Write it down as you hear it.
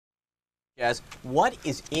As what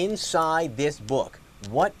is inside this book?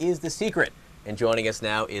 What is the secret? And joining us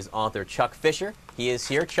now is author Chuck Fischer. He is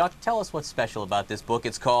here. Chuck, tell us what's special about this book.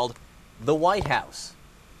 It's called The White House.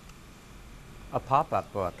 A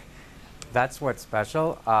pop-up book. That's what's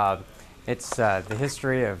special. It's the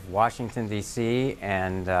history of Washington, D.C.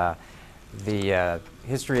 and the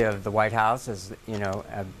history of the White House as, you know,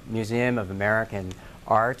 a museum of American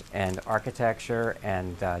art and architecture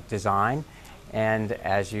and design. And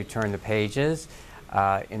as you turn the pages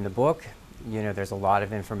in the book, you know, there's a lot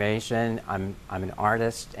of information. I'm an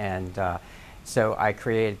artist, and so I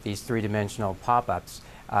created these three-dimensional pop-ups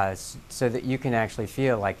so that you can actually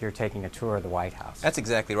feel like you're taking a tour of the White House. That's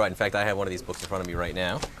exactly right. In fact, I have one of these books in front of me right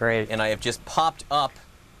now. Great. And I have just popped up,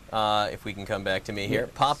 if we can come back to me here,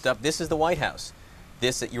 popped up, this is the White House.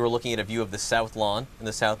 This, you were looking at a view of the South Lawn and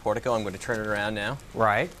the South Portico. I'm going to turn it around now.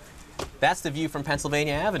 Right. That's the view from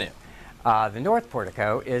Pennsylvania Avenue. The North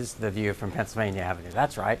Portico is the view from Pennsylvania Avenue.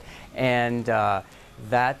 That's right. And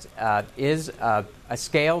that is a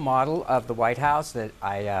scale model of the White House that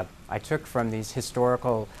I took from these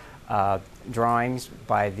historical drawings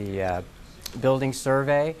by the building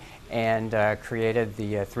survey and created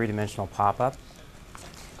the three-dimensional pop-up.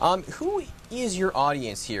 Who is your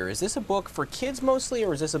audience here? Is this a book for kids mostly,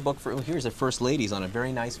 or is this a book for, oh, here's the First Ladies on a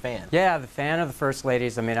very nice fan? Yeah, the fan of the First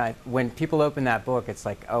Ladies. I mean, when people open that book, it's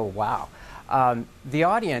like, oh, wow. The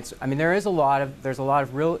audience, I mean, there's a lot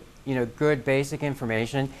of real, you know, good basic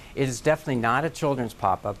information. It is definitely not a children's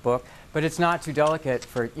pop-up book, but it's not too delicate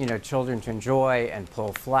for, you know, children to enjoy and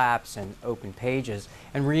pull flaps and open pages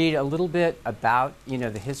and read a little bit about, you know,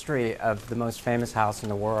 the history of the most famous house in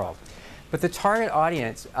the world. But the target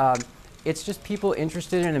audience, it's just people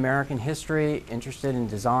interested in American history, interested in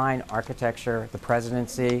design, architecture, the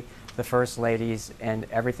presidency, the First Ladies, and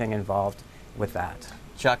everything involved with that.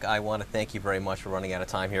 Chuck, I want to thank you very much for running out of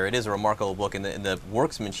time here. It is a remarkable book, and the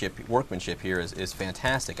workmanship here is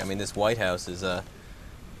fantastic. I mean, this White House is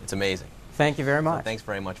it's amazing. Thank you very much. So thanks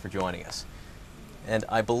very much for joining us. And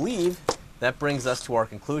I believe that brings us to our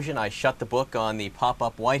conclusion. I shut the book on the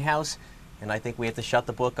pop-up White House, and I think we have to shut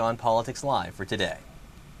the book on Politics Live for today.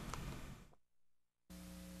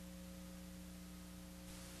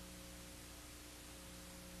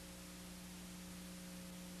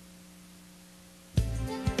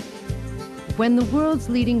 When the world's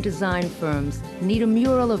leading design firms need a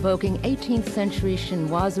mural evoking 18th century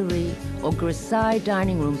chinoiserie or Versailles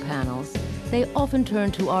dining room panels, they often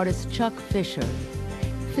turn to artist Chuck Fischer.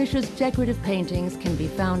 Fischer's decorative paintings can be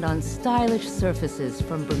found on stylish surfaces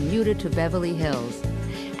from Bermuda to Beverly Hills,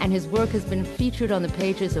 and his work has been featured on the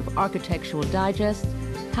pages of Architectural Digest,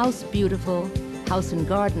 House Beautiful, House and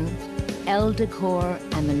Garden, Elle Decor,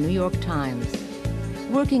 and the New York Times.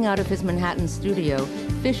 Working out of his Manhattan studio,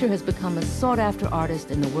 Fischer has become a sought-after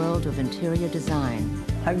artist in the world of interior design.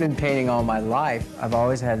 I've been painting all my life. I've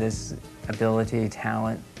always had this ability,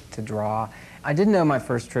 talent to draw. I didn't know my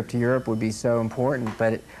first trip to Europe would be so important,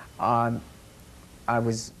 but it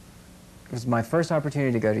was my first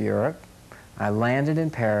opportunity to go to Europe. I landed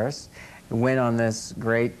in Paris, went on this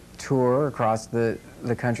great tour across the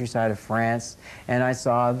countryside of France, and I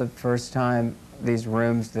saw the first time these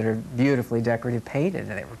rooms that are beautifully decorative painted,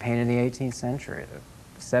 and they were painted in the 18th century, the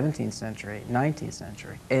 17th century, 19th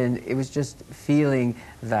century. And it was just feeling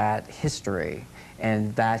that history,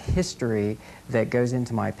 and that history that goes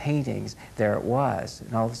into my paintings, there it was.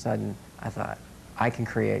 And all of a sudden, I thought, I can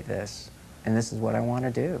create this, and this is what I want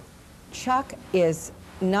to do. Chuck is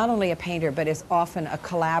not only a painter, but is often a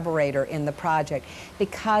collaborator in the project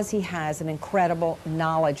because he has an incredible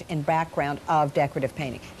knowledge and background of decorative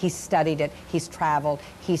painting. He's studied it, he's traveled,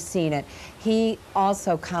 he's seen it. He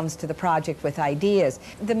also comes to the project with ideas.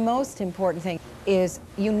 The most important thing is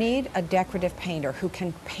you need a decorative painter who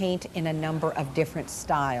can paint in a number of different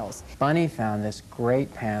styles. Bunny found this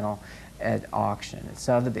great panel at auction at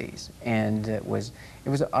Sotheby's, and it was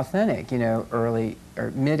authentic, you know, early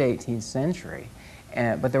or mid 18th century.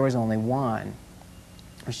 But there was only one.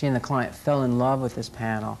 She and the client fell in love with this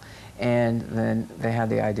panel, and then they had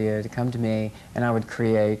the idea to come to me, and I would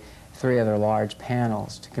create 3 other large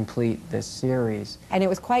panels to complete this series. And it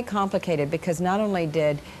was quite complicated because not only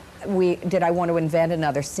did I want to invent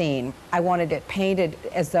another scene, I wanted it painted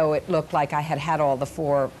as though it looked like I had all the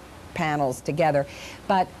 4 panels together,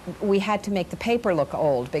 but we had to make the paper look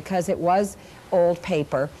old because it was old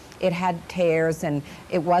paper. It had tears and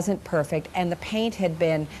it wasn't perfect, and the paint had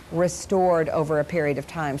been restored over a period of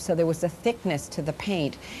time, so there was a thickness to the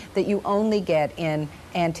paint that you only get in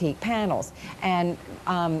antique panels. And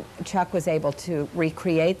Chuck was able to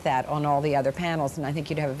recreate that on all the other panels, and I think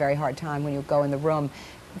you'd have a very hard time when you go in the room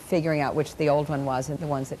figuring out which the old one was and the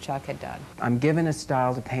ones that Chuck had done. I'm given a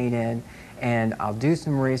style to paint in, and I'll do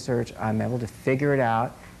some research. I'm able to figure it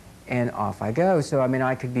out, and off I go. So, I mean,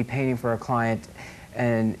 I could be painting for a client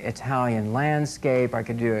an Italian landscape. I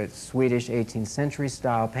could do a Swedish 18th century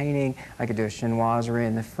style painting. I could do a chinoiserie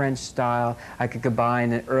in the French style. I could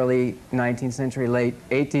combine an early 19th century, late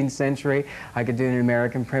 18th century. I could do an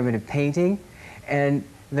American primitive painting. And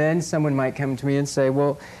then someone might come to me and say,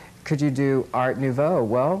 well, could you do Art Nouveau?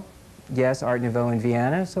 Well, yes, Art Nouveau in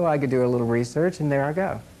Vienna, so I could do a little research, and there I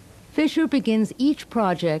go. Fischer begins each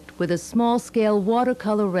project with a small-scale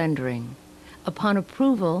watercolor rendering. Upon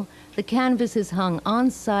approval, the canvas is hung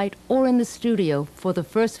on-site or in the studio for the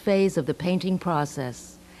first phase of the painting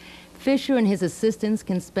process. Fischer and his assistants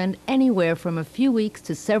can spend anywhere from a few weeks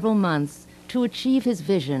to several months to achieve his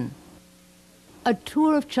vision. A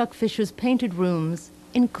tour of Chuck Fischer's painted rooms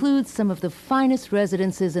includes some of the finest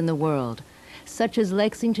residences in the world, such as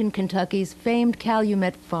Lexington, Kentucky's famed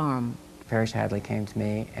Calumet Farm. Parrish Hadley came to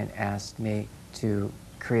me and asked me to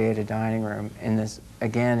create a dining room in this,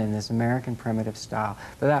 again, in this American primitive style.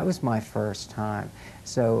 But that was my first time.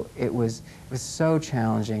 So it was so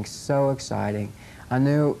challenging, so exciting. I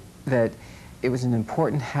knew that it was an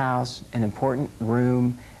important house, an important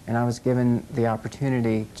room, and I was given the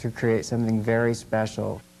opportunity to create something very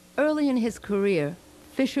special. Early in his career,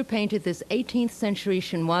 Fischer painted this 18th century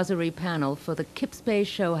chinoiserie panel for the Kips Bay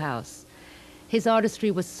Show House. His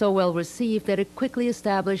artistry was so well received that it quickly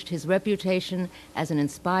established his reputation as an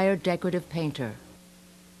inspired decorative painter.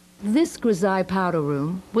 This grisaille powder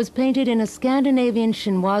room was painted in a Scandinavian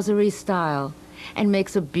chinoiserie style and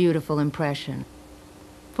makes a beautiful impression.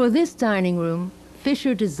 For this dining room,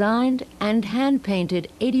 Fischer designed and hand-painted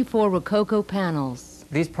 84 Rococo panels.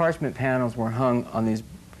 These parchment panels were hung on these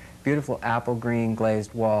beautiful apple green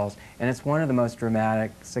glazed walls, and it's one of the most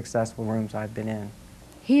dramatic, successful rooms I've been in.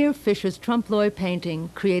 Here, Fischer's trompe-l'oeil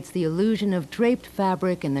painting creates the illusion of draped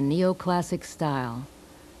fabric in the neoclassic style.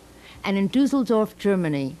 And in Dusseldorf,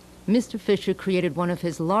 Germany, Mr. Fischer created one of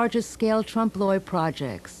his largest scale trompe-l'oeil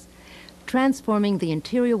projects, transforming the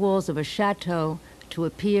interior walls of a chateau to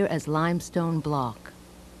appear as limestone block.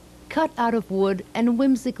 Cut out of wood and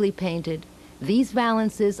whimsically painted, these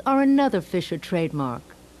valances are another Fischer trademark.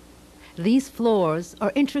 These floors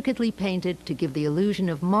are intricately painted to give the illusion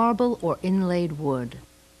of marble or inlaid wood.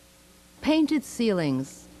 Painted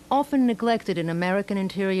ceilings, often neglected in American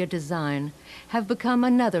interior design, have become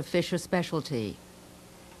another Fischer specialty.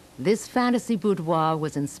 This fantasy boudoir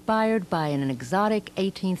was inspired by an exotic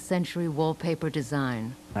 18th century wallpaper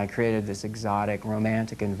design. I created this exotic,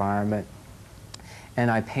 romantic environment,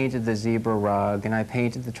 and I painted the zebra rug, and I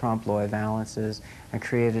painted the trompe-l'oeil valances. I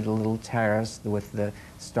created a little terrace with the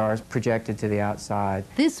stars projected to the outside.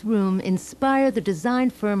 This room inspired the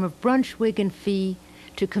design firm of Brunswick and Fee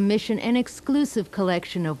to commission an exclusive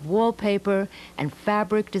collection of wallpaper and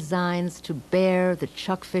fabric designs to bear the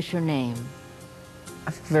Chuck Fischer name.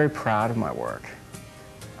 I feel very proud of my work.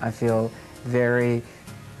 I feel very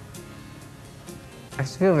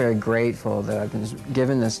grateful that I've been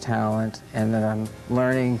given this talent and that I'm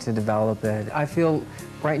learning to develop it. I feel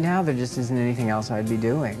right now there just isn't anything else I'd be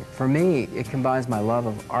doing. For me, it combines my love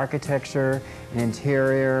of architecture and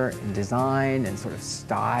interior and design and sort of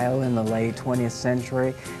style in the late 20th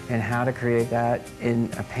century and how to create that in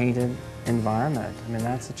a painted environment. I mean,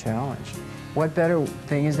 that's a challenge. What better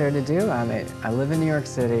thing is there to do? I mean, I live in New York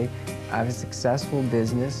City, I have a successful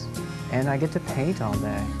business, and I get to paint all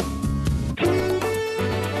day.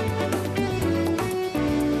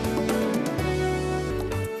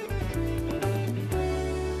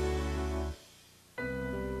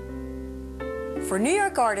 For New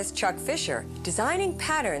York artist Chuck Fischer, designing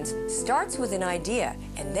patterns starts with an idea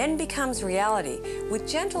and then becomes reality with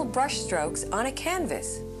gentle brush strokes on a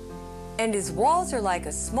canvas. And his walls are like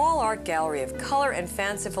a small art gallery of color and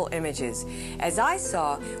fanciful images, as I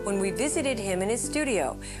saw when we visited him in his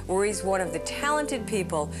studio, where he's one of the talented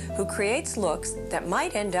people who creates looks that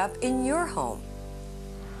might end up in your home.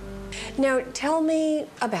 Now, tell me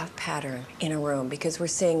about pattern in a room, because we're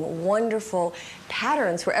seeing wonderful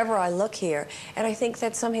patterns wherever I look here, and I think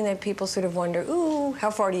that's something that people sort of wonder, ooh,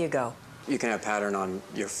 how far do you go? You can have pattern on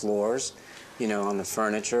your floors, you know, on the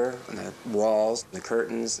furniture, on the walls, the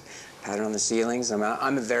curtains, pattern on the ceilings.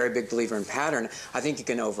 I'm a very big believer in pattern. I think you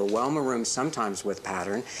can overwhelm a room sometimes with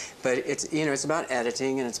pattern, but it's, you know, it's about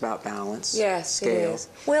editing and it's about balance. Yes, scale. it is.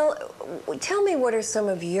 Well, tell me, what are some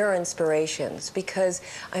of your inspirations? Because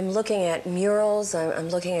I'm looking at murals, I'm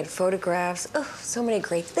looking at photographs. Oh, so many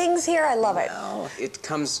great things here. I love it. Well, it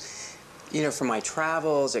comes you know, from my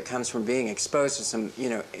travels. It comes from being exposed to some, you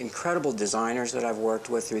know, incredible designers that I've worked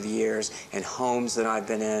with through the years, and homes that I've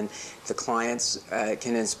been in. The clients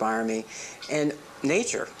can inspire me. And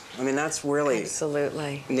nature. I mean, that's really...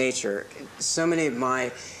 Absolutely. Nature. So many of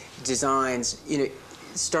my designs, you know,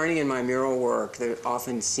 starting in my mural work, they're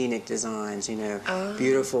often scenic designs, you know,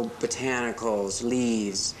 beautiful botanicals,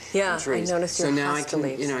 leaves, yeah, and trees. I noticed your so now I hosta can,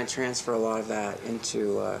 leaves. you know, I transfer a lot of that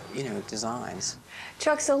into, you know, designs.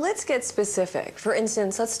 Chuck, so let's get specific. For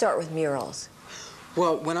instance, let's start with murals.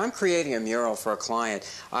 Well, when I'm creating a mural for a client,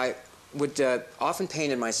 I would often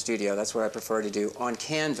paint in my studio. That's what I prefer to do, on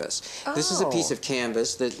canvas. This is a piece of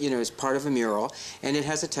canvas that, you know, is part of a mural, and it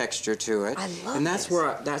has a texture to it. I love and that's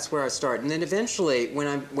this. that's where I start. And then eventually, when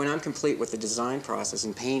I'm complete with the design process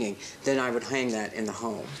and painting, then I would hang that in the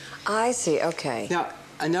home. I see. Okay. Now,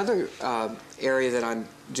 another area that I'm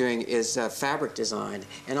doing is fabric design,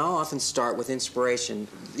 and I'll often start with inspiration.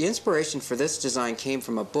 The inspiration for this design came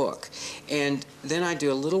from a book, and then I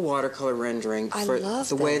do a little watercolor rendering for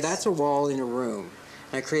the way that's a wall in a room.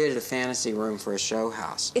 And I created a fantasy room for a show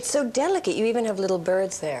house. It's so delicate. You even have little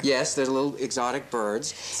birds there. Yes, they're little exotic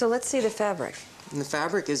birds. So let's see the fabric. And the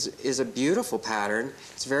fabric is a beautiful pattern.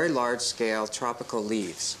 It's very large scale, tropical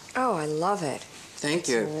leaves. Oh, I love it. Thank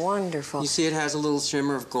you. It's wonderful. You see it has a little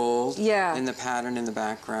shimmer of gold in the pattern in the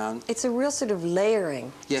background. It's a real sort of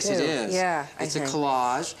layering. Yes, too. it is. Yeah, it's I a think.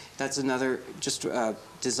 collage. That's another just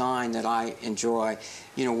design that I enjoy,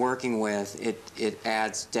 you know, working with. It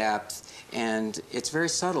adds depth, and it's very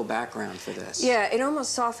subtle background for this. Yeah, it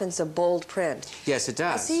almost softens a bold print. Yes, it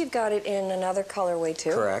does. I see you've got it in another colorway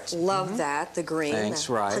too. Correct. Love that, the green. Thanks,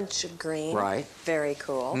 that right. punch of green. Right. Very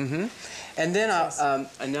cool. And then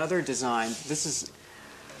another design. This is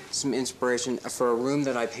some inspiration for a room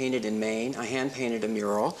that I painted in Maine. I hand-painted a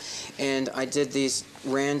mural, and I did these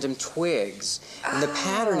random twigs. And the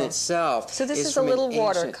pattern itself So this is a from an little ancient-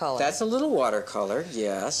 watercolor. That's a little watercolor,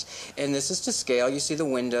 yes. And this is to scale. You see the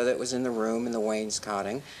window that was in the room and the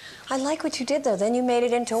wainscoting. I like what you did though. Then you made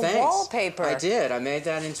it into Thanks. wallpaper. I did. I made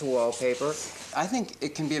that into wallpaper. I think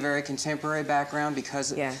it can be a very contemporary background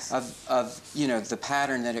because of you know, the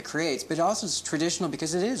pattern that it creates, but also it's traditional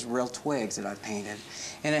because it is real twigs that I've painted.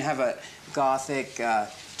 And I have a Gothic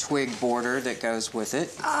twig border that goes with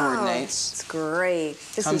it. It coordinates. It's great.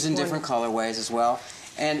 This Comes is in different colorways as well.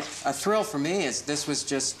 And a thrill for me is this was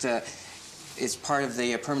just it's part of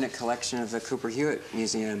the permanent collection of the Cooper Hewitt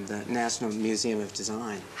Museum, the National Museum of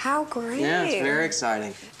Design. How great. Yeah, it's very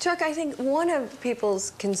exciting. Chuck, I think one of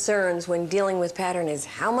people's concerns when dealing with pattern is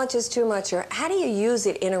how much is too much, or how do you use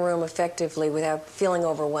it in a room effectively without feeling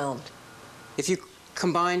overwhelmed? If you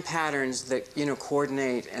combine patterns that, you know,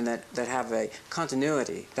 coordinate and that have a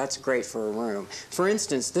continuity, that's great for a room. For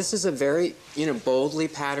instance, this is a very, you know, boldly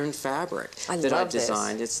patterned fabric that I've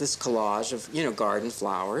designed. It's this collage of, you know, garden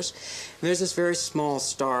flowers. And there's this very small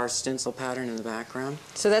star stencil pattern in the background.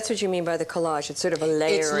 So that's what you mean by the collage. It's sort of a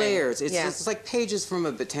layering. It's layers. It's like pages from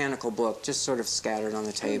a botanical book, just sort of scattered on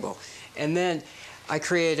the table. And then I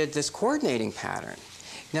created this coordinating pattern.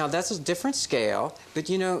 Now, that's a different scale, but,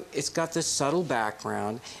 you know, it's got this subtle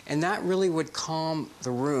background, and that really would calm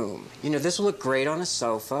the room. You know, this will look great on a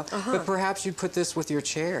sofa, but perhaps you put this with your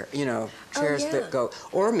chair, you know, chairs that go.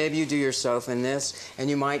 Or maybe you do your sofa in this, and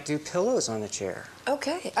you might do pillows on the chair.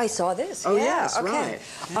 Okay, I saw this. Oh, yeah, yes, okay. right.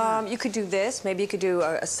 Yeah. You could do this. Maybe you could do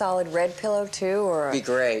a solid red pillow, too, or Be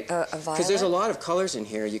great. a violet. Because there's a lot of colors in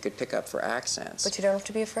here you could pick up for accents. But you don't have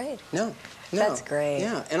to be afraid. No. No. That's great.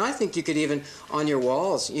 Yeah, and I think you could even, on your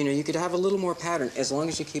walls, you know, you could have a little more pattern as long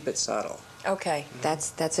as you keep it subtle. Okay,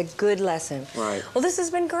 that's a good lesson. Right. Well, this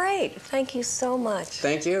has been great. Thank you so much.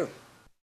 Thank you.